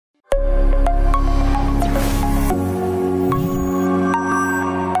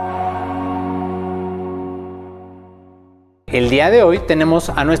El día de hoy tenemos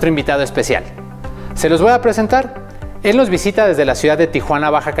a nuestro invitado especial. Se los voy a presentar. Él nos visita desde la ciudad de Tijuana,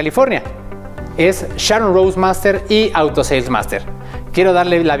 Baja California. Es Sharon Rose Master y Auto Sales Master. Quiero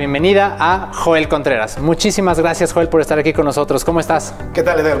darle la bienvenida a Joel Contreras. Muchísimas gracias, Joel, por estar aquí con nosotros. ¿Cómo estás? ¿Qué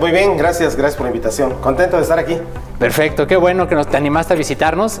tal, Eder? Muy bien, gracias por la invitación. Contento de estar aquí. Perfecto, qué bueno que te animaste a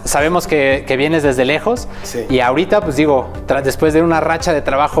visitarnos. Sabemos que vienes desde lejos. Sí. Y ahorita, pues digo, después de una racha de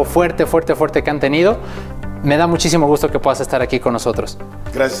trabajo fuerte que han tenido, me da muchísimo gusto que puedas estar aquí con nosotros.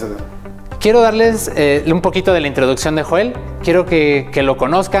 Gracias, Eder. Quiero darles un poquito de la introducción de Joel. Quiero que lo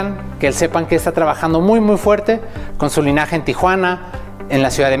conozcan, que sepan que está trabajando muy fuerte con su linaje en Tijuana, en la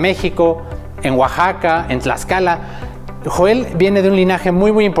Ciudad de México, en Oaxaca, en Tlaxcala. Joel viene de un linaje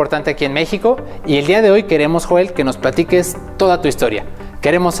muy importante aquí en México y el día de hoy queremos, Joel, que nos platiques toda tu historia.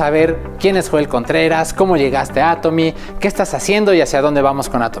 Queremos saber quién es Joel Contreras, cómo llegaste a Atomy, qué estás haciendo y hacia dónde vamos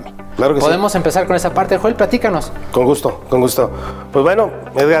con Atomy. Claro que ¿Podemos empezar con esa parte, Joel? Platícanos. Con gusto, con gusto. Pues bueno,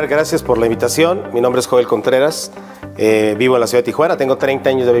 Edgar, gracias por la invitación. Mi nombre es Joel Contreras. Vivo en la ciudad de Tijuana. Tengo 30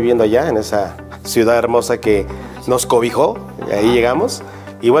 años de viviendo allá, en esa ciudad hermosa que nos cobijó. Ahí llegamos.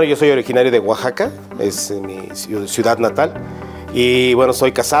 Y bueno, yo soy originario de Oaxaca, es mi ciudad natal. Y bueno,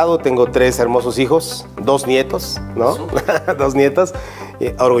 soy casado, tengo 3 hermosos hijos, 2 nietos, ¿no? 2 nietos,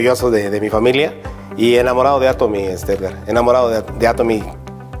 orgulloso de mi familia y enamorado de Atomy, Edgar. Enamorado de Atomy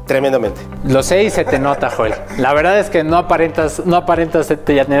tremendamente. Lo sé y se te nota, Joel. La verdad es que no aparentas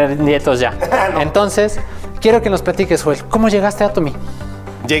tener nietos ya. No. Entonces, quiero que nos platiques, Joel, ¿cómo llegaste a Atomy?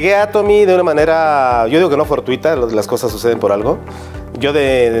 Llegué a Atomy de una manera, yo digo que no fortuita, las cosas suceden por algo. Yo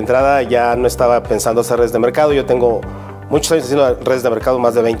de entrada ya no estaba pensando hacer redes de mercado, yo tengo muchos años haciendo redes de mercado,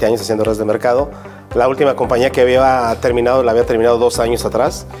 más de 20 años haciendo redes de mercado. La última compañía que había terminado, la había terminado 2 años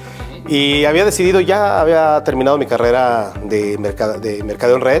atrás. Y había decidido, ya había terminado mi carrera de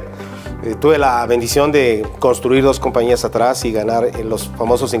mercadeo en red. Tuve la bendición de construir 2 compañías atrás y ganar los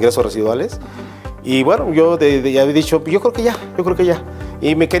famosos ingresos residuales. Y bueno, yo ya había dicho, yo creo que ya.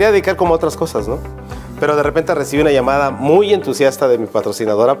 Y me quería dedicar como a otras cosas, ¿no? Pero de repente recibí una llamada muy entusiasta de mi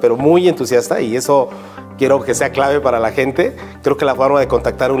patrocinadora, pero muy entusiasta, y eso quiero que sea clave para la gente. Creo que la forma de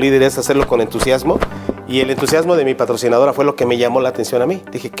contactar a un líder es hacerlo con entusiasmo, y el entusiasmo de mi patrocinadora fue lo que me llamó la atención a mí.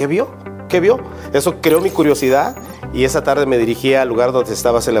 Dije, ¿qué vio? ¿Qué vio? Eso creó mi curiosidad, y esa tarde me dirigí al lugar donde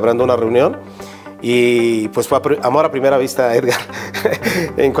estaba celebrando una reunión, y pues fue amor a primera vista, Edgar.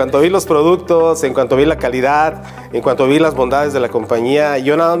 En cuanto vi los productos, en cuanto vi la calidad, en cuanto vi las bondades de la compañía,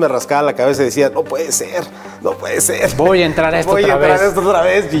 yo nada más me rascaba la cabeza y decía, no puede ser, no puede ser. Voy a entrar a esto otra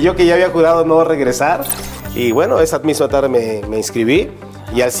vez. Y yo que ya había jurado no regresar. Y bueno, esa misma tarde me inscribí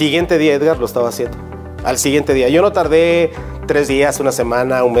y al siguiente día, Edgar, lo estaba haciendo. Al siguiente día. Yo no tardé 3 días, una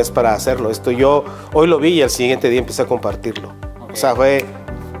semana, un mes para hacerlo. Yo hoy lo vi y al siguiente día empecé a compartirlo. Okay. O sea, fue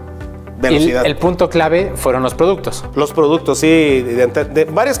velocidad. El punto clave fueron los productos. Los productos, sí, de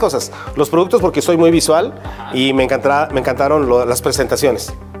varias cosas. Los productos porque soy muy visual. Ajá. Y me encantaron las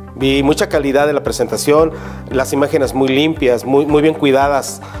presentaciones. Vi mucha calidad de la presentación, las imágenes muy limpias, muy bien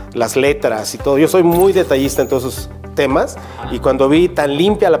cuidadas, las letras y todo. Yo soy muy detallista en todos esos temas. Ajá. Y cuando vi tan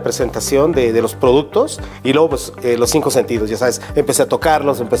limpia la presentación de los productos y luego pues, los 5 sentidos, ya sabes, empecé a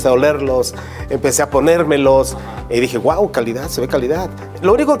tocarlos, empecé a olerlos, empecé a ponérmelos. Y dije, wow, calidad, se ve calidad.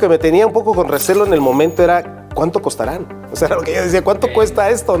 Lo único que me tenía un poco con recelo en el momento era ¿cuánto costarán? O sea, era lo que yo decía, ¿cuánto cuesta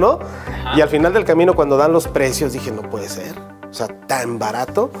esto, no? Ajá. Y al final del camino, cuando dan los precios, dije, no puede ser. O sea, tan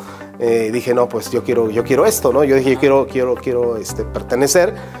barato. Dije, no, pues yo quiero esto, ¿no? Yo dije, yo quiero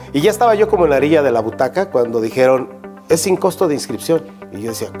pertenecer. Y ya estaba yo como en la orilla de la butaca cuando dijeron, es sin costo de inscripción. Y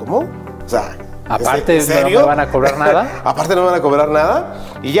yo decía, ¿cómo? O sea, aparte, ¿en serio? ¿No me van a cobrar nada? Aparte no me van a cobrar nada.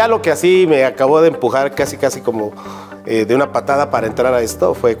 Y ya lo que así me acabó de empujar casi como de una patada para entrar a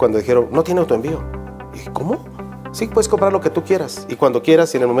esto fue cuando dijeron, no tiene autoenvío. Y dije, ¿cómo? Sí, puedes comprar lo que tú quieras y cuando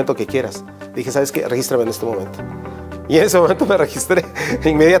quieras y en el momento que quieras. Dije, ¿sabes qué? Regístrame en este momento. Y en ese momento me registré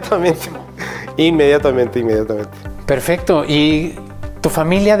inmediatamente. Perfecto. ¿Y tu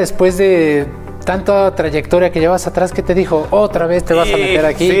familia, después de tanta trayectoria que llevas atrás, qué te dijo? ¿Otra vez te vas a meter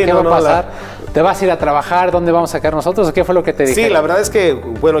aquí? Sí, ¿qué va a pasar? ¿Te vas a ir a trabajar? ¿Dónde vamos a sacar nosotros? ¿O qué fue lo que te dijeron? Sí, la verdad es que,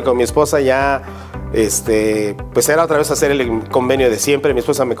 bueno, con mi esposa ya, pues era otra vez hacer el convenio de siempre. Mi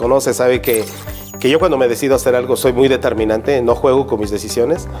esposa me conoce, sabe que yo cuando me decido hacer algo soy muy determinante, no juego con mis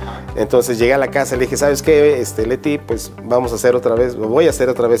decisiones. Entonces llegué a la casa y le dije, ¿sabes qué, Leti? Pues voy a hacer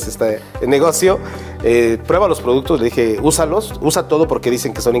otra vez este negocio. Prueba los productos, le dije, úsalos, usa todo porque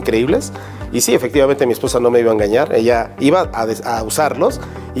dicen que son increíbles. Y sí, efectivamente mi esposa no me iba a engañar, ella iba a usarlos.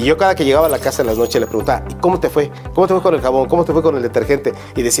 Y yo cada que llegaba a la casa en las noches le preguntaba, ¿y cómo te fue? ¿Cómo te fue con el jabón? ¿Cómo te fue con el detergente?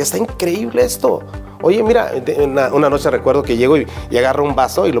 Y decía, está increíble esto. Oye, mira, una noche recuerdo que llego y agarro un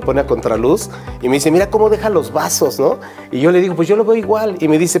vaso y lo pone a contraluz y me dice, mira cómo deja los vasos, ¿no? Y yo le digo, pues yo lo veo igual. Y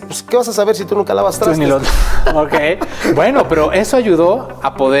me dice, pues, ¿qué vas a saber si tú nunca lavas trastes? Ok. Bueno, pero eso ayudó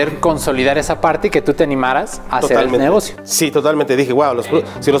a poder consolidar esa parte y que tú te animaras a hacer el negocio. Sí, totalmente. Dije, wow,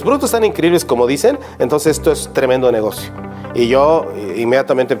 si los productos están increíbles como dicen, entonces esto es tremendo negocio. Y yo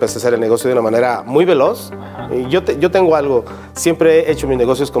inmediatamente empecé a hacer el negocio de una manera muy veloz. Y yo tengo algo, siempre he hecho mis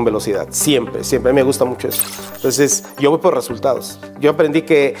negocios con velocidad, siempre, me gusta mucho eso. Entonces, yo voy por resultados. Yo aprendí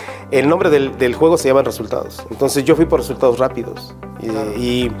que el nombre del juego se llama resultados. Entonces, yo fui por resultados rápidos.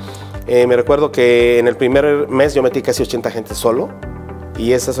 Me recuerdo que en el primer mes yo metí casi 80 gente solo.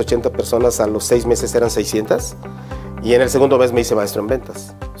 Y esas 80 personas a los 6 meses eran 600. Y en el segundo mes me hice maestro en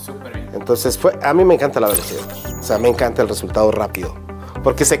ventas. Súper bien. Entonces, a mí me encanta la velocidad. O sea, me encanta el resultado rápido.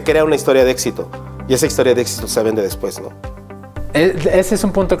 Porque se crea una historia de éxito. Y esa historia de éxito se vende después, ¿no? Ese es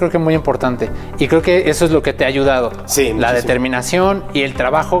un punto creo que muy importante. Y creo que eso es lo que te ha ayudado. Sí, la muchísimo. Determinación y el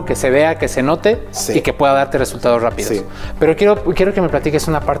trabajo que se vea, que se note sí. Y que pueda darte resultados rápidos. Sí. Pero quiero que me platiques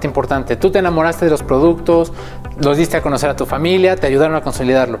una parte importante. Tú te enamoraste de los productos, los diste a conocer a tu familia, te ayudaron a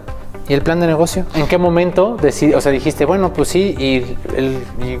consolidarlo. ¿Y el plan de negocio? ¿En qué momento dijiste, bueno, pues sí, y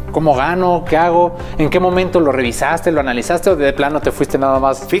cómo gano? ¿Qué hago? ¿En qué momento lo revisaste, lo analizaste o de plano te fuiste nada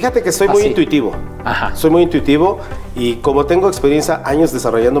más? Fíjate que soy muy intuitivo. Ajá. Soy muy intuitivo y como tengo experiencia años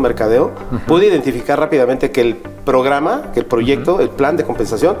desarrollando mercadeo, pude identificar rápidamente que el programa, que el proyecto, el plan de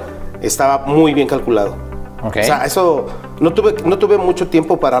compensación estaba muy bien calculado. Okay. O sea, eso no tuve mucho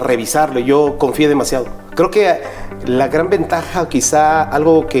tiempo para revisarlo, yo confié demasiado. Creo que la gran ventaja, quizá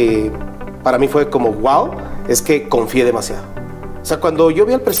algo que para mí fue como wow, es que confié demasiado. O sea, cuando yo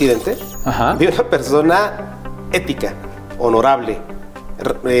vi al presidente, vi una persona ética, honorable,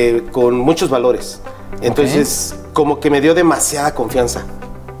 con muchos valores. Entonces, como que me dio demasiada confianza.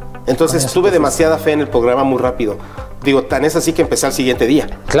 Entonces, tuve demasiada fe en el programa muy rápido. Digo, tan es así que empecé al siguiente día.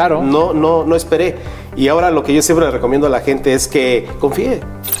 Claro. No esperé. Y ahora lo que yo siempre le recomiendo a la gente es que confíe.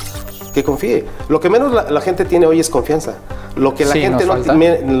 Que confíe. Lo que menos la gente tiene hoy es confianza. Lo que la gente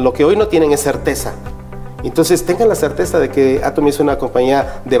lo que hoy no tienen es certeza. Entonces tengan la certeza de que Atomy es una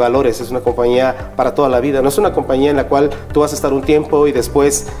compañía de valores, es una compañía para toda la vida. No es una compañía en la cual tú vas a estar un tiempo y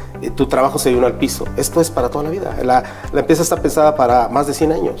después tu trabajo se vino al piso. Esto es para toda la vida. La empresa está pensada para más de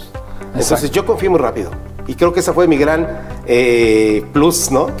 100 años. Entonces Exacto. Yo confío muy rápido. Y creo que esa fue mi gran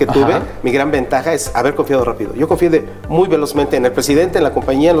plus, ¿no? Que tuve, mi gran ventaja es haber confiado rápido. Yo confié muy velozmente en el presidente, en la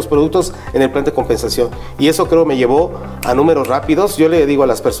compañía, en los productos, en el plan de compensación. Y eso creo me llevó a números rápidos. Yo le digo a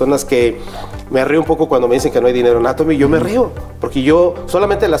las personas que me río un poco cuando me dicen que no hay dinero en Atomy. Yo me río, porque yo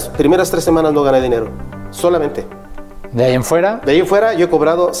solamente las primeras 3 semanas no gané dinero. Solamente. ¿De ahí en fuera? De ahí en fuera yo he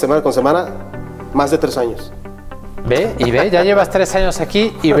cobrado semana con semana más de 3 años. Ve, ya llevas 3 años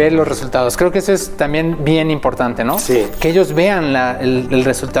aquí y ve los resultados. Creo que eso es también bien importante, ¿no? Sí. Que ellos vean el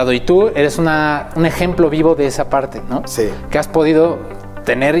resultado y tú eres un ejemplo vivo de esa parte, ¿no? Sí. Que has podido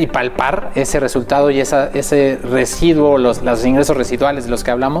tener y palpar ese resultado y ese residuo, los ingresos residuales de los que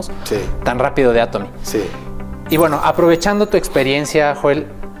hablamos, tan rápido de Atomy. Sí. Y bueno, aprovechando tu experiencia, Joel,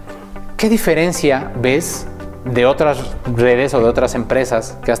 ¿qué diferencia ves de otras redes o de otras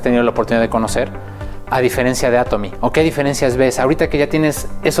empresas que has tenido la oportunidad de conocer a diferencia de Atomy? ¿O qué diferencias ves ahorita que ya tienes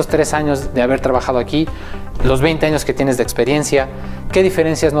esos 3 años de haber trabajado aquí, los 20 años que tienes de experiencia? ¿Qué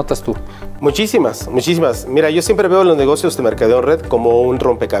diferencias notas tú? Muchísimas. Mira, yo siempre veo los negocios de mercadeo en red como un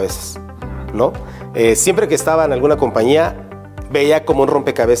rompecabezas, ¿no? Siempre que estaba en alguna compañía, veía como un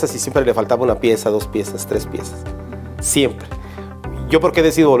rompecabezas y siempre le faltaba una pieza, 2 piezas, 3 piezas. Siempre. ¿Yo por qué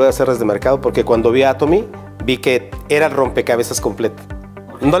decido volver a hacer redes de mercado? Porque cuando vi a Atomy, vi que era el rompecabezas completo.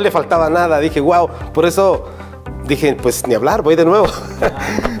 No le faltaba nada, dije, wow, por eso dije, pues ni hablar, voy de nuevo.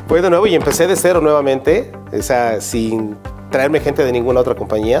 Voy de nuevo y empecé de cero nuevamente, o sea, sin traerme gente de ninguna otra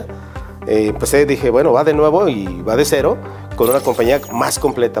compañía. Dije, bueno, va de nuevo y va de cero, con una compañía más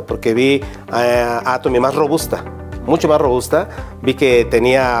completa, porque vi a Atomy más robusta, mucho más robusta. Vi que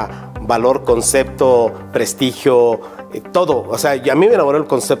tenía valor, concepto, prestigio, todo. O sea, a mí me enamoró el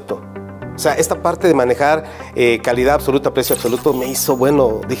concepto. O sea, esta parte de manejar calidad absoluta, precio absoluto, me hizo,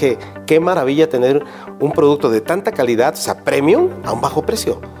 bueno, dije, qué maravilla tener un producto de tanta calidad, o sea, premium, a un bajo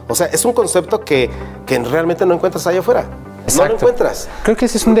precio. O sea, es un concepto que realmente no encuentras allá afuera. Exacto. No lo encuentras. Creo que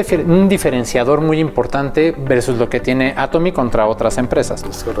ese es un diferenciador muy importante versus lo que tiene Atomy contra otras empresas.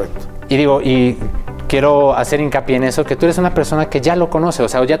 Es correcto. Y quiero hacer hincapié en eso, que tú eres una persona que ya lo conoce, o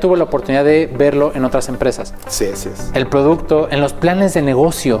sea, ya tuvo la oportunidad de verlo en otras empresas. Sí, así es. El producto, en los planes de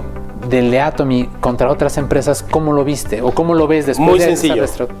negocio del de Atomy contra otras empresas, ¿cómo lo viste? ¿O cómo lo ves después muy de sencillo.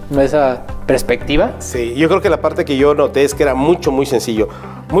 Esa perspectiva? Sí, yo creo que la parte que yo noté es que era muy sencillo.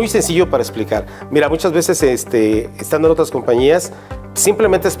 Muy sencillo para explicar. Mira, muchas veces estando en otras compañías,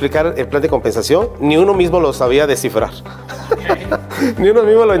 simplemente explicar el plan de compensación, ni uno mismo lo sabía descifrar. Ni uno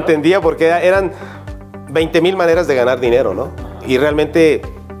mismo lo entendía porque eran 20,000 maneras de ganar dinero, ¿no? Y realmente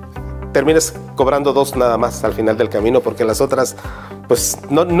terminas cobrando 2 nada más al final del camino porque las otras, pues,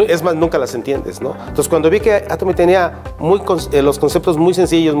 es más, nunca las entiendes, ¿no? Entonces, cuando vi que Atomy tenía los conceptos muy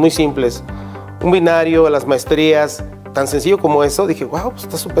sencillos, muy simples, un binario, las maestrías, tan sencillo como eso, dije, wow, pues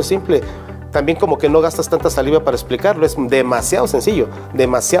está súper simple. También como que no gastas tanta saliva para explicarlo, es demasiado sencillo,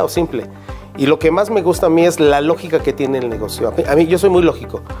 demasiado simple. Y lo que más me gusta a mí es la lógica que tiene el negocio. A mí yo soy muy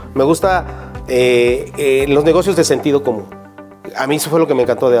lógico, me gusta los negocios de sentido común. A mí eso fue lo que me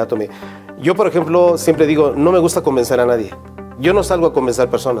encantó de Atomy. Yo, por ejemplo, siempre digo, no me gusta convencer a nadie. Yo no salgo a convencer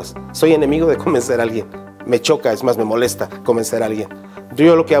personas, soy enemigo de convencer a alguien. Me choca, es más, me molesta convencer a alguien.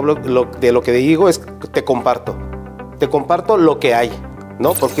 Yo lo que hablo, de lo que digo es, te comparto lo que hay,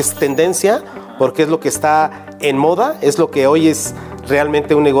 ¿no? Porque es tendencia, porque es lo que está en moda, es lo que hoy es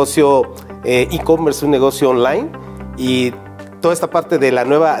realmente un negocio e-commerce, un negocio online, y toda esta parte de la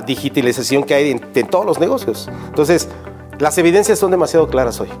nueva digitalización que hay en todos los negocios. Entonces, las evidencias son demasiado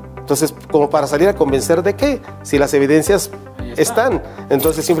claras hoy. Entonces, como para salir a convencer de qué, si las evidencias están,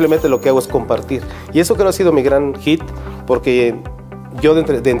 entonces simplemente lo que hago es compartir. Y eso creo ha sido mi gran hit, porque yo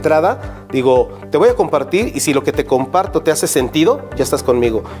de entrada digo, te voy a compartir y si lo que te comparto te hace sentido, ya estás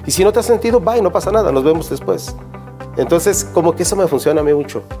conmigo. Y si no te hace sentido, bye, no pasa nada, nos vemos después. Entonces, como que eso me funciona a mí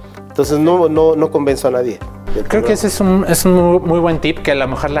mucho. Entonces, no convenzo a nadie. Creo que ese es un muy buen tip que a lo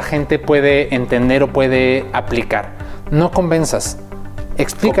mejor la gente puede entender o puede aplicar. No convenzas.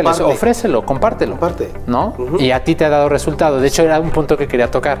 Explícales, ofrécelo, compártelo. Comparte. ¿No? Y a ti te ha dado resultado. De hecho, era un punto que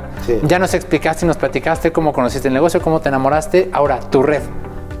quería tocar. Sí. Ya nos explicaste y nos platicaste cómo conociste el negocio, cómo te enamoraste. Ahora, tu red.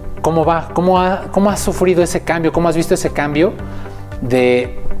 ¿Cómo va? ¿Cómo has sufrido ese cambio? ¿Cómo has visto ese cambio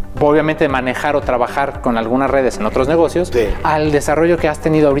de, obviamente, manejar o trabajar con algunas redes en otros negocios, sí, al desarrollo que has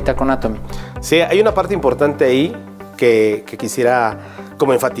tenido ahorita con Atomy? Sí, hay una parte importante ahí que quisiera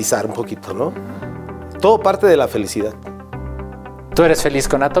como enfatizar un poquito, ¿no? Todo parte de la felicidad. ¿Tú eres feliz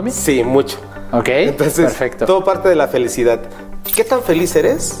con Atomy? Sí, mucho. Ok, entonces, perfecto. Todo parte de la felicidad. ¿Qué tan feliz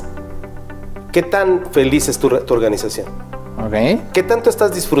eres? ¿Qué tan feliz es tu organización? Okay. ¿Qué tanto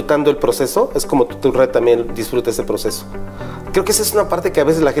estás disfrutando el proceso? Es como tu red también disfruta ese proceso. Creo que esa es una parte que a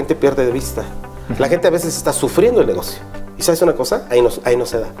veces la gente pierde de vista. La gente a veces está sufriendo el negocio. ¿Y sabes una cosa? Ahí no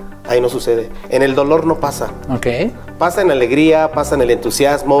se da, ahí no sucede. En el dolor no pasa. Okay. Pasa en la alegría, pasa en el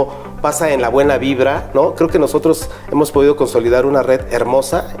entusiasmo, pasa en la buena vibra, ¿no? Creo que nosotros hemos podido consolidar una red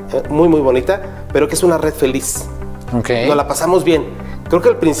hermosa, muy bonita, pero que es una red feliz. Okay. Nos la pasamos bien. Creo que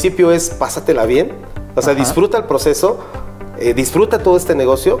al principio es pásatela bien, o sea, disfruta el proceso, disfruta todo este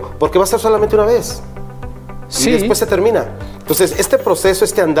negocio, porque va a ser solamente una vez. Sí. Y después se termina. Entonces, este proceso,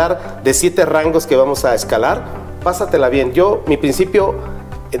 este andar de 7 rangos que vamos a escalar, pásatela bien. Mi principio,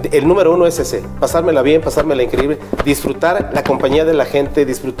 el número 1 es ese, pasármela bien, pasármela increíble, disfrutar la compañía de la gente,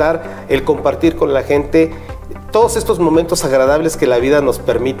 disfrutar el compartir con la gente, todos estos momentos agradables que la vida nos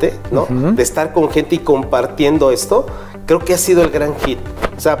permite, ¿no? De estar con gente y compartiendo esto, creo que ha sido el gran hit.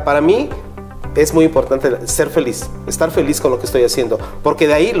 O sea, para mí es muy importante ser feliz, estar feliz con lo que estoy haciendo, porque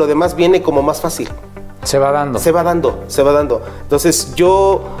de ahí lo demás viene como más fácil. Se va dando. Se va dando. Entonces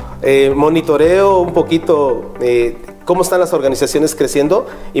yo monitoreo un poquito cómo están las organizaciones creciendo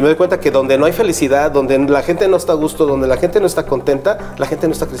y me doy cuenta que donde no hay felicidad, donde la gente no está a gusto, donde la gente no está contenta, la gente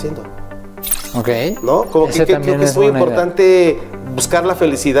no está creciendo. Ok. ¿No? Como que creo que es muy importante buscar la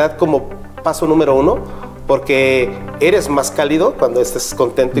felicidad como paso número 1, porque eres más cálido cuando estés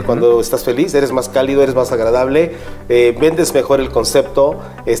contento y cuando estás feliz, eres más cálido, eres más agradable, vendes mejor el concepto,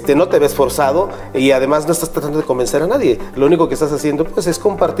 no te ves forzado y además no estás tratando de convencer a nadie. Lo único que estás haciendo pues es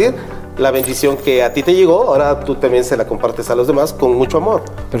compartir la bendición que a ti te llegó, ahora tú también se la compartes a los demás con mucho amor.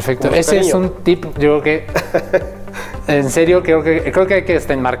 Perfecto. Ese cariño. Es un tip, yo creo que en serio creo que hay que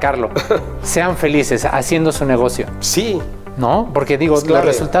enmarcarlo. Sean felices haciendo su negocio. Sí. ¿No? Porque digo, los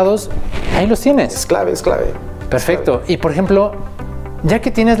resultados, ahí los tienes. Es clave. Perfecto. Y por ejemplo, ya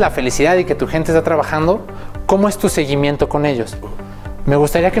que tienes la felicidad y que tu gente está trabajando, ¿cómo es tu seguimiento con ellos? Me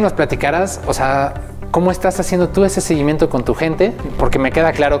gustaría que nos platicaras, o sea, ¿cómo estás haciendo tú ese seguimiento con tu gente? Porque me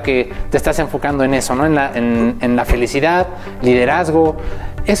queda claro que te estás enfocando en eso, ¿no? En la felicidad, liderazgo.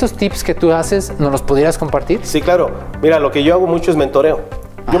 ¿Esos tips que tú haces, nos los pudieras compartir? Sí, claro. Mira, lo que yo hago mucho es mentoreo.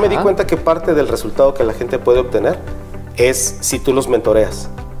 Yo me di cuenta que parte del resultado que la gente puede obtener es si tú los mentoreas.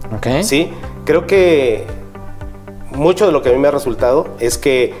 Okay. ¿Sí? Creo que mucho de lo que a mí me ha resultado es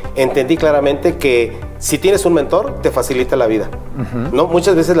que entendí claramente que si tienes un mentor, te facilita la vida. ¿No?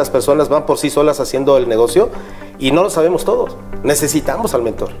 Muchas veces las personas van por sí solas haciendo el negocio y no lo sabemos todos. Necesitamos al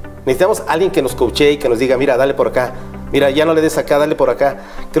mentor. Necesitamos a alguien que nos coachee y que nos diga, mira, dale por acá. Mira, ya no le des acá, dale por acá.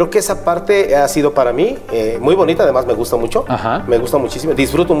 Creo que esa parte ha sido para mí muy bonita, además me gusta mucho. Me gusta muchísimo.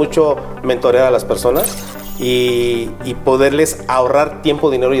 Disfruto mucho mentorear a las personas y poderles ahorrar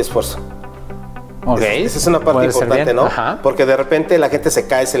tiempo, dinero y esfuerzo. Esa es una parte importante, ¿no? Porque de repente la gente se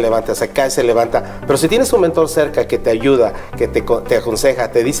cae, se levanta, se cae, se levanta. Pero si tienes un mentor cerca que te ayuda, que te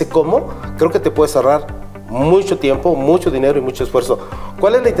aconseja, te dice cómo, creo que te puedes ahorrar mucho tiempo, mucho dinero y mucho esfuerzo.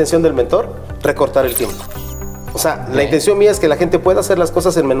 ¿Cuál es la intención del mentor? Recortar el tiempo. O sea, la intención mía es que la gente pueda hacer las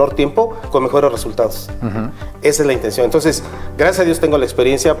cosas en menor tiempo con mejores resultados. Esa es la intención. Entonces, gracias a Dios tengo la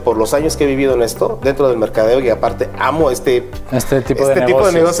experiencia por los años que he vivido en esto, dentro del mercadeo, y aparte amo este tipo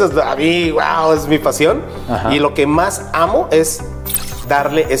de negocios. A mí, wow, es mi pasión. Y lo que más amo es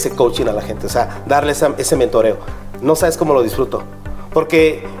darle ese coaching a la gente, o sea, darle ese mentoreo. No sabes cómo lo disfruto.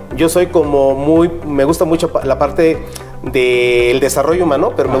 Porque yo soy como me gusta mucho la parte del desarrollo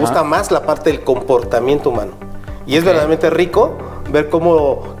humano, pero me gusta más la parte del comportamiento humano. Y es verdaderamente rico ver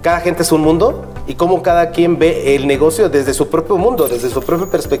cómo cada gente es un mundo y cómo cada quien ve el negocio desde su propio mundo, desde su propia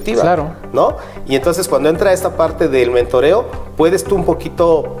perspectiva. Claro. ¿No? Y entonces cuando entra esta parte del mentoreo, puedes tú un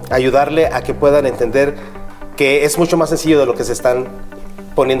poquito ayudarle a que puedan entender que es mucho más sencillo de lo que se están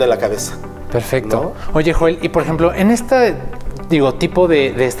poniendo en la cabeza. Perfecto. ¿No? Oye, Joel, y por ejemplo, en este tipo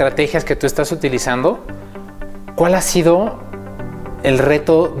de estrategias que tú estás utilizando, ¿cuál ha sido el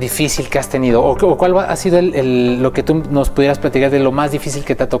reto difícil que has tenido? ¿O cuál ha sido lo que tú nos pudieras platicar de lo más difícil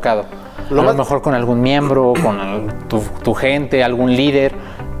que te ha tocado? A lo mejor con algún miembro, con tu gente, algún líder.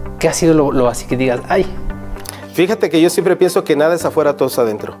 ¿Qué ha sido lo así que digas, ay? Fíjate que yo siempre pienso que nada es afuera, todo es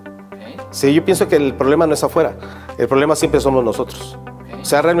adentro. Sí, yo pienso que el problema no es afuera. El problema siempre somos nosotros. O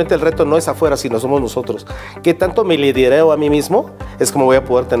sea, realmente el reto no es afuera, sino somos nosotros. ¿Qué tanto me lidereo a mí mismo? Es como voy a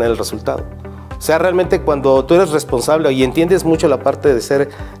poder tener el resultado. O sea, realmente cuando tú eres responsable y entiendes mucho la parte de ser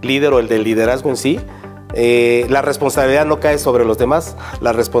líder o el del liderazgo en sí, la responsabilidad no cae sobre los demás,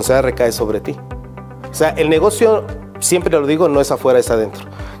 la responsabilidad recae sobre ti. O sea, el negocio, siempre lo digo, no es afuera, es adentro.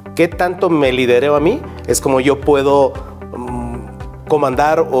 ¿Qué tanto me lidereo a mí? Es como yo puedo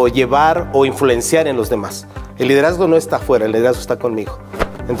comandar o llevar o influenciar en los demás. El liderazgo no está afuera, el liderazgo está conmigo.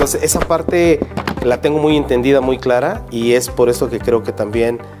 Entonces, esa parte la tengo muy entendida, muy clara, y es por eso que creo que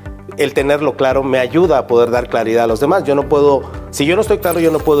también el tenerlo claro me ayuda a poder dar claridad a los demás. Yo no puedo, si yo no estoy claro,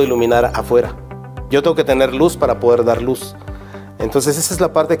 yo no puedo iluminar afuera. Yo tengo que tener luz para poder dar luz. Entonces esa es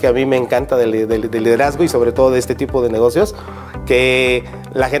la parte que a mí me encanta del liderazgo y sobre todo de este tipo de negocios, que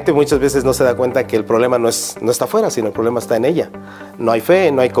la gente muchas veces no se da cuenta que el problema no está afuera, sino el problema está en ella. No hay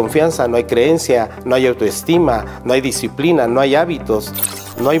fe, no hay confianza, no hay creencia, no hay autoestima, no hay disciplina, no hay hábitos.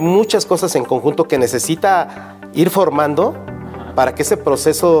 No hay muchas cosas en conjunto que necesita ir formando para que ese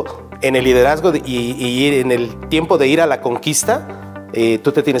proceso en el liderazgo y en el tiempo de ir a la conquista,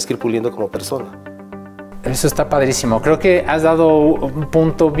 tú te tienes que ir puliendo como persona. Eso está padrísimo. Creo que has dado un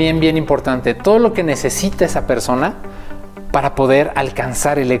punto bien importante. Todo lo que necesita esa persona para poder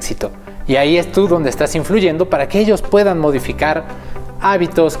alcanzar el éxito. Y ahí es tú donde estás influyendo para que ellos puedan modificar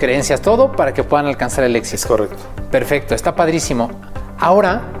hábitos, creencias, todo para que puedan alcanzar el éxito. Es correcto. Perfecto, está padrísimo.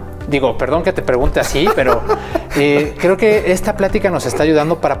 Ahora, perdón que te pregunte así, pero creo que esta plática nos está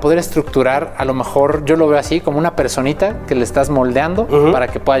ayudando para poder estructurar, a lo mejor yo lo veo así, como una personita que le estás moldeando para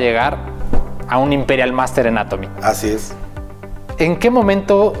que pueda llegar a un Imperial Master en Atomy. Así es. ¿En qué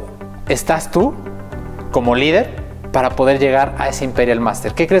momento estás tú como líder para poder llegar a ese Imperial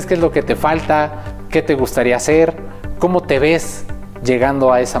Master? ¿Qué crees que es lo que te falta? ¿Qué te gustaría hacer? ¿Cómo te ves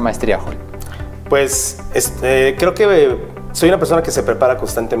llegando a esa maestría, Joel? Pues creo que soy una persona que se prepara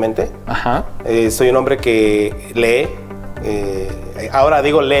constantemente. Soy un hombre que lee. Ahora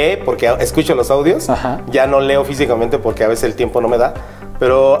digo lee porque escucho los audios. Ya no leo físicamente porque a veces el tiempo no me da.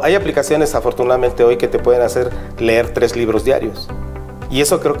 Pero hay aplicaciones, afortunadamente, hoy que te pueden hacer leer 3 libros diarios. Y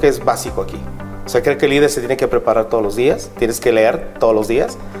eso creo que es básico aquí. O sea, creo que el líder se tiene que preparar todos los días. Tienes que leer todos los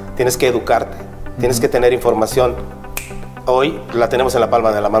días. Tienes que educarte. Tienes que tener información. Hoy la tenemos en la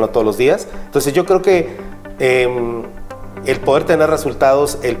palma de la mano todos los días. Entonces yo creo que el poder tener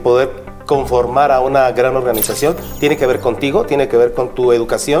resultados, el poder conformar a una gran organización, tiene que ver contigo, tiene que ver con tu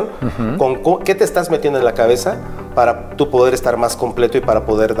educación, con qué te estás metiendo en la cabeza para tú poder estar más completo y para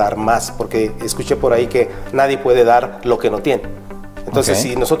poder dar más, porque escuché por ahí que nadie puede dar lo que no tiene. Entonces,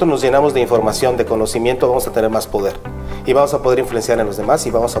 si nosotros nos llenamos de información, de conocimiento, vamos a tener más poder y vamos a poder influenciar en los demás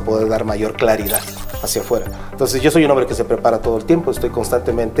y vamos a poder dar mayor claridad hacia afuera. Entonces, yo soy un hombre que se prepara todo el tiempo, estoy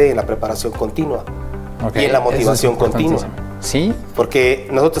constantemente en la preparación continua. y en la motivación continua. ¿Sí? Porque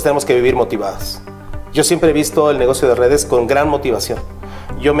nosotros tenemos que vivir motivados. Yo siempre he visto el negocio de redes con gran motivación.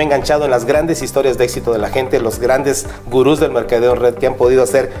 Yo me he enganchado en las grandes historias de éxito de la gente, los grandes gurús del mercadeo en red que han podido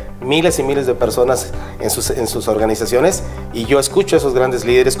hacer miles y miles de personas en sus organizaciones, y yo escucho a esos grandes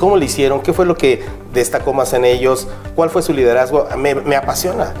líderes, cómo lo hicieron, qué fue lo que destacó más en ellos, cuál fue su liderazgo. Me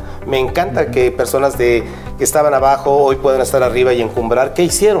apasiona, me encanta que personas que estaban abajo hoy puedan estar arriba y encumbrar. ¿Qué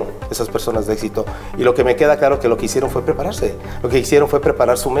hicieron esas personas de éxito? Y lo que me queda claro que lo que hicieron fue prepararse, lo que hicieron fue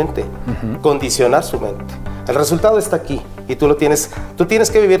preparar su mente, condicionar su mente. El resultado está aquí y tú tienes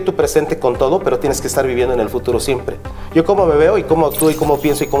que vivir tu presente con todo, pero tienes que estar viviendo en el futuro siempre. Yo cómo me veo y cómo actúo y cómo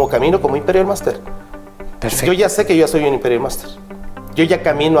pienso y cómo camino como Imperial Master. Perfecto. Yo ya sé que yo ya soy un Imperial Master. Yo ya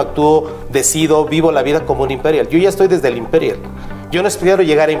camino, actúo, decido, vivo la vida como un Imperial. Yo ya estoy desde el Imperial. Yo no espero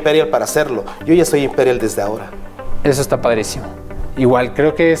llegar a Imperial para hacerlo. Yo ya soy Imperial desde ahora. Eso está padrísimo. Igual,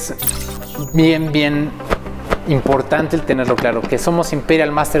 creo que es bien importante el tenerlo claro, que somos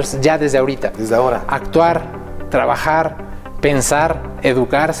Imperial Masters ya desde ahorita. Desde ahora. Actuar, trabajar, pensar,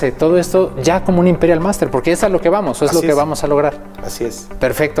 educarse, todo esto ya como un Imperial Master, porque es a lo que vamos, es lo que vamos a lograr. Así es.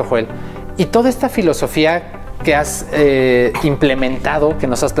 Perfecto, Joel. Y toda esta filosofía que has implementado, que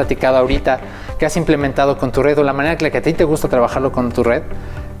nos has platicado ahorita, que has implementado con tu red, o la manera que a ti te gusta trabajarlo con tu red,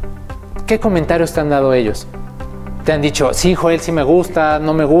 ¿qué comentarios te han dado ellos? ¿Te han dicho, sí, Joel, sí me gusta,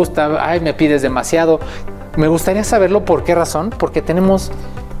 no me gusta, ay, me pides demasiado? Me gustaría saberlo. ¿Por qué razón? Porque tenemos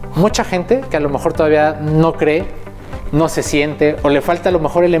mucha gente que a lo mejor todavía no cree, no se siente, o le falta a lo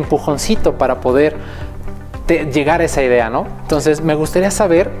mejor el empujoncito para poder llegar a esa idea, ¿no? Entonces, me gustaría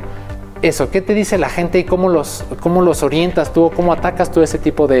saber eso, ¿qué te dice la gente y cómo los orientas tú, o cómo atacas tú ese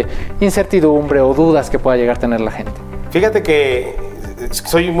tipo de incertidumbre o dudas que pueda llegar a tener la gente? Fíjate que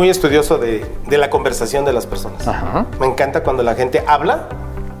soy muy estudioso de la conversación de las personas. Ajá. Me encanta cuando la gente habla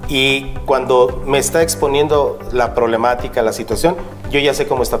y cuando me está exponiendo la problemática, la situación, yo ya sé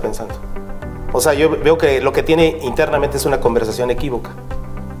cómo está pensando. O sea, yo veo que lo que tiene internamente es una conversación equívoca.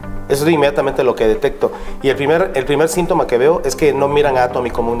 Eso es inmediatamente lo que detecto. Y el primer síntoma que veo es que no miran a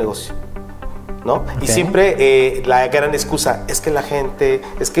Atomy como un negocio, ¿no? Okay. Y siempre la gran excusa es que la gente,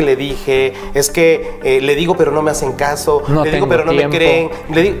 es que le dije, es que le digo pero no me hacen caso, no le digo pero no me creen.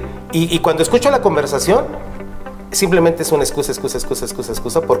 Y cuando escucho la conversación, simplemente es una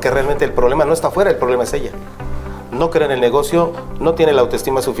excusa, porque realmente el problema no está afuera, el problema es ella. No cree en el negocio, no tiene la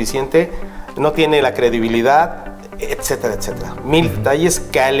autoestima suficiente, no tiene la credibilidad, etcétera, etcétera. Mil detalles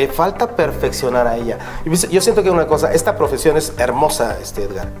que le falta perfeccionar a ella. Yo siento que una cosa, esta profesión es hermosa,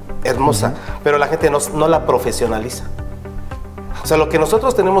 Edgar, hermosa, pero la gente no la profesionaliza. O sea, lo que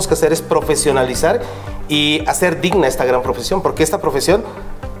nosotros tenemos que hacer es profesionalizar y hacer digna esta gran profesión, porque esta profesión,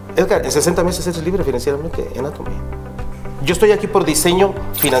 Edgar, en 60 meses eres libre financieramente en Atomy. Yo estoy aquí por diseño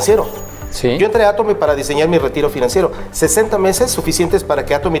financiero. Sí. Yo entré a Atomy para diseñar mi retiro financiero. 60 meses suficientes para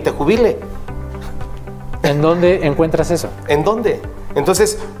que Atomy te jubile. ¿En dónde encuentras eso? ¿En dónde?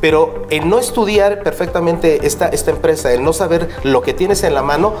 Entonces, pero el no estudiar perfectamente esta empresa, el no saber lo que tienes en la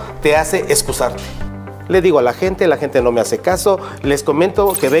mano, te hace excusarte. Le digo a la gente no me hace caso, les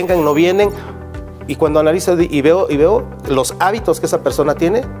comento que vengan, no vienen, y cuando analizo y veo los hábitos que esa persona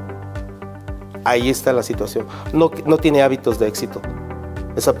tiene, ahí está la situación. No tiene hábitos de éxito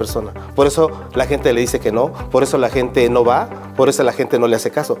esa persona. Por eso la gente le dice que no, por eso la gente no va, por eso la gente no le hace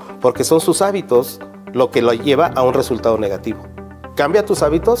caso, porque son sus hábitos lo que lo lleva a un resultado negativo. Cambia tus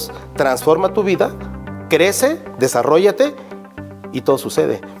hábitos, transforma tu vida, crece, desarróllate y todo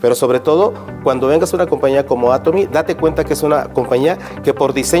sucede. Pero sobre todo, cuando vengas a una compañía como Atomy, date cuenta que es una compañía que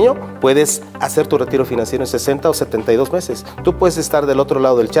por diseño puedes hacer tu retiro financiero en 60 o 72 meses. Tú puedes estar del otro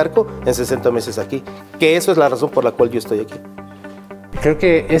lado del charco en 60 meses aquí, que eso es la razón por la cual yo estoy aquí. Creo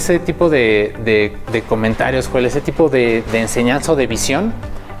que ese tipo de comentarios, Joel, ese tipo de enseñanza o de visión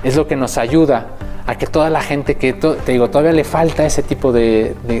es lo que nos ayuda a que toda la gente que, te digo, todavía le falta ese tipo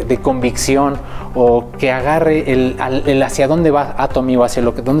de convicción o que agarre el hacia dónde va Atomy o hacia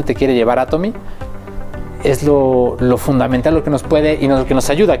dónde te quiere llevar Atomy, es lo fundamental, lo que nos puede y lo que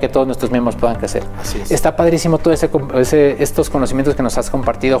nos ayuda a que todos nuestros miembros puedan crecer. Así es. Está padrísimo todos estos conocimientos que nos has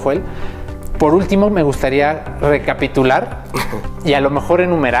compartido, Joel. Por último, me gustaría recapitular y a lo mejor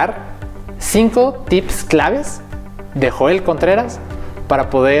enumerar 5 tips claves de Joel Contreras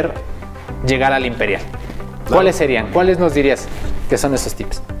para poder llegar al Imperial. Claro. ¿Cuáles serían? ¿Cuáles nos dirías que son esos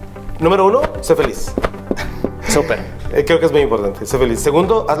tips? Número 1, sé feliz. Súper. Creo que es muy importante, sé feliz.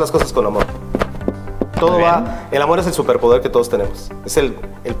 Segundo, haz las cosas con amor. Todo va, el amor es el superpoder que todos tenemos. Es el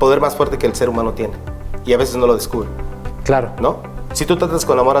poder más fuerte que el ser humano tiene. Y a veces no lo descubre. Claro. ¿No? Si tú tratas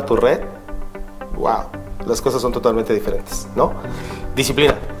con amor a tu red, wow, las cosas son totalmente diferentes, ¿no?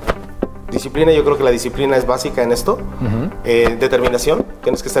 Disciplina. Disciplina, yo creo que la disciplina es básica en esto. Determinación,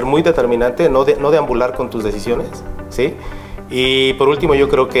 tienes que ser muy determinante, no deambular con tus decisiones, ¿sí? Y por último, yo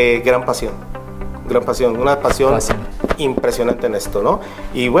creo que gran pasión, una pasión impresionante en esto, ¿no?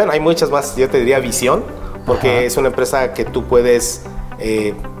 Y bueno, hay muchas más, yo te diría visión, porque es una empresa que tú puedes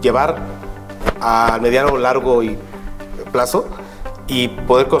llevar a mediano, largo y plazo y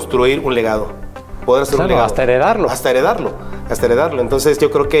poder construir un legado, poder hacer un legado. Hasta heredarlo. Hasta heredarlo. Entonces yo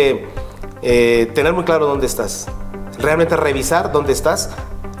creo que tener muy claro dónde estás, realmente revisar dónde estás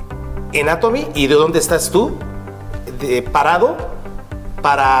en Atomy y de dónde estás tú parado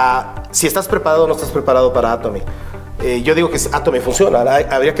para si estás preparado o no estás preparado para Atomy. Yo digo que Atomy funciona,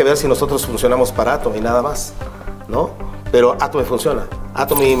 habría que ver si nosotros funcionamos para Atomy, nada más, ¿no? Pero Atomy funciona.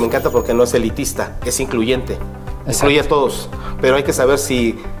 Atomy me encanta porque no es elitista, es incluyente. Incluye a todos, pero hay que saber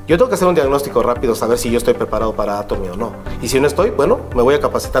si... Yo tengo que hacer un diagnóstico rápido, saber si yo estoy preparado para Atomy o no. Y si no estoy, bueno, me voy a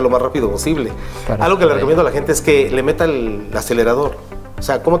capacitar lo más rápido posible. Algo que le recomiendo a la gente es que le meta el acelerador. O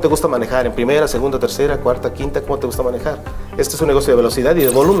sea, ¿cómo te gusta manejar? ¿En primera, segunda, tercera, cuarta, quinta? ¿Cómo te gusta manejar? Esto es un negocio de velocidad y de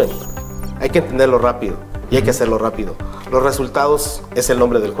volumen. Hay que entenderlo rápido y hay que hacerlo rápido. Los resultados es el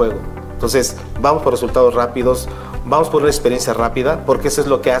nombre del juego. Entonces, vamos por resultados rápidos, vamos por una experiencia rápida, porque eso es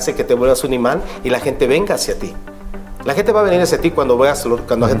lo que hace que te vuelvas un imán y la gente venga hacia ti. La gente va a venir hacia ti cuando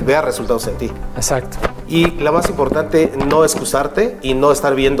vea resultados en ti. Exacto. Y la más importante, no excusarte y no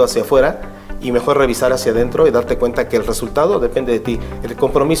estar viendo hacia afuera, y mejor revisar hacia adentro y darte cuenta que el resultado depende de ti. El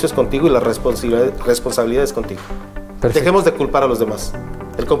compromiso es contigo y la responsabilidad es contigo. Perfecto. Dejemos de culpar a los demás.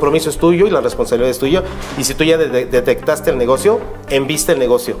 El compromiso es tuyo y la responsabilidad es tuya. Y si tú ya detectaste el negocio, embiste el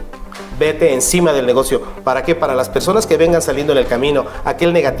negocio. Vete encima del negocio. ¿Para qué? Para las personas que vengan saliendo en el camino,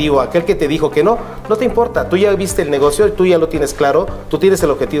 aquel negativo, aquel que te dijo que no, no te importa. Tú ya viste el negocio, tú ya lo tienes claro, tú tienes el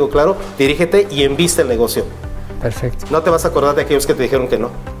objetivo claro, dirígete y embiste el negocio. Perfecto. No te vas a acordar de aquellos que te dijeron que no.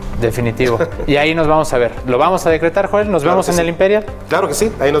 Definitivo. Y ahí nos vamos a ver. ¿Lo vamos a decretar, Joel? ¿Nos vemos en el Imperial? Claro que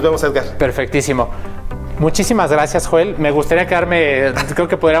sí. Ahí nos vemos, Edgar. Perfectísimo. Muchísimas gracias, Joel. Me gustaría quedarme, creo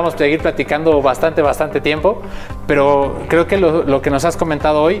que podríamos seguir platicando bastante tiempo, pero creo que lo que nos has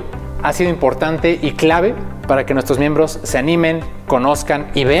comentado hoy ha sido importante y clave para que nuestros miembros se animen,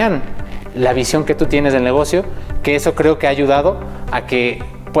 conozcan y vean la visión que tú tienes del negocio, que eso creo que ha ayudado a que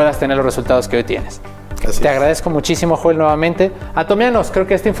puedas tener los resultados que hoy tienes. Te agradezco muchísimo, Joel, nuevamente. Atomianos, creo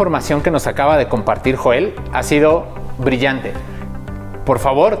que esta información que nos acaba de compartir Joel ha sido brillante. Por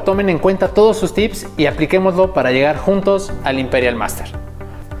favor, tomen en cuenta todos sus tips y apliquémoslo para llegar juntos al Imperial Master.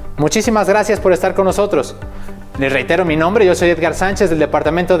 Muchísimas gracias por estar con nosotros. Les reitero mi nombre, yo soy Edgar Sánchez del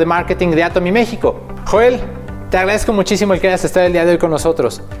Departamento de Marketing de Atomy México. Joel, te agradezco muchísimo el que hayas estado el día de hoy con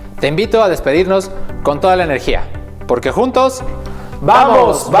nosotros. Te invito a despedirnos con toda la energía, porque juntos...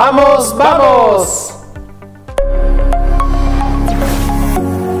 ¡Vamos, vamos, vamos!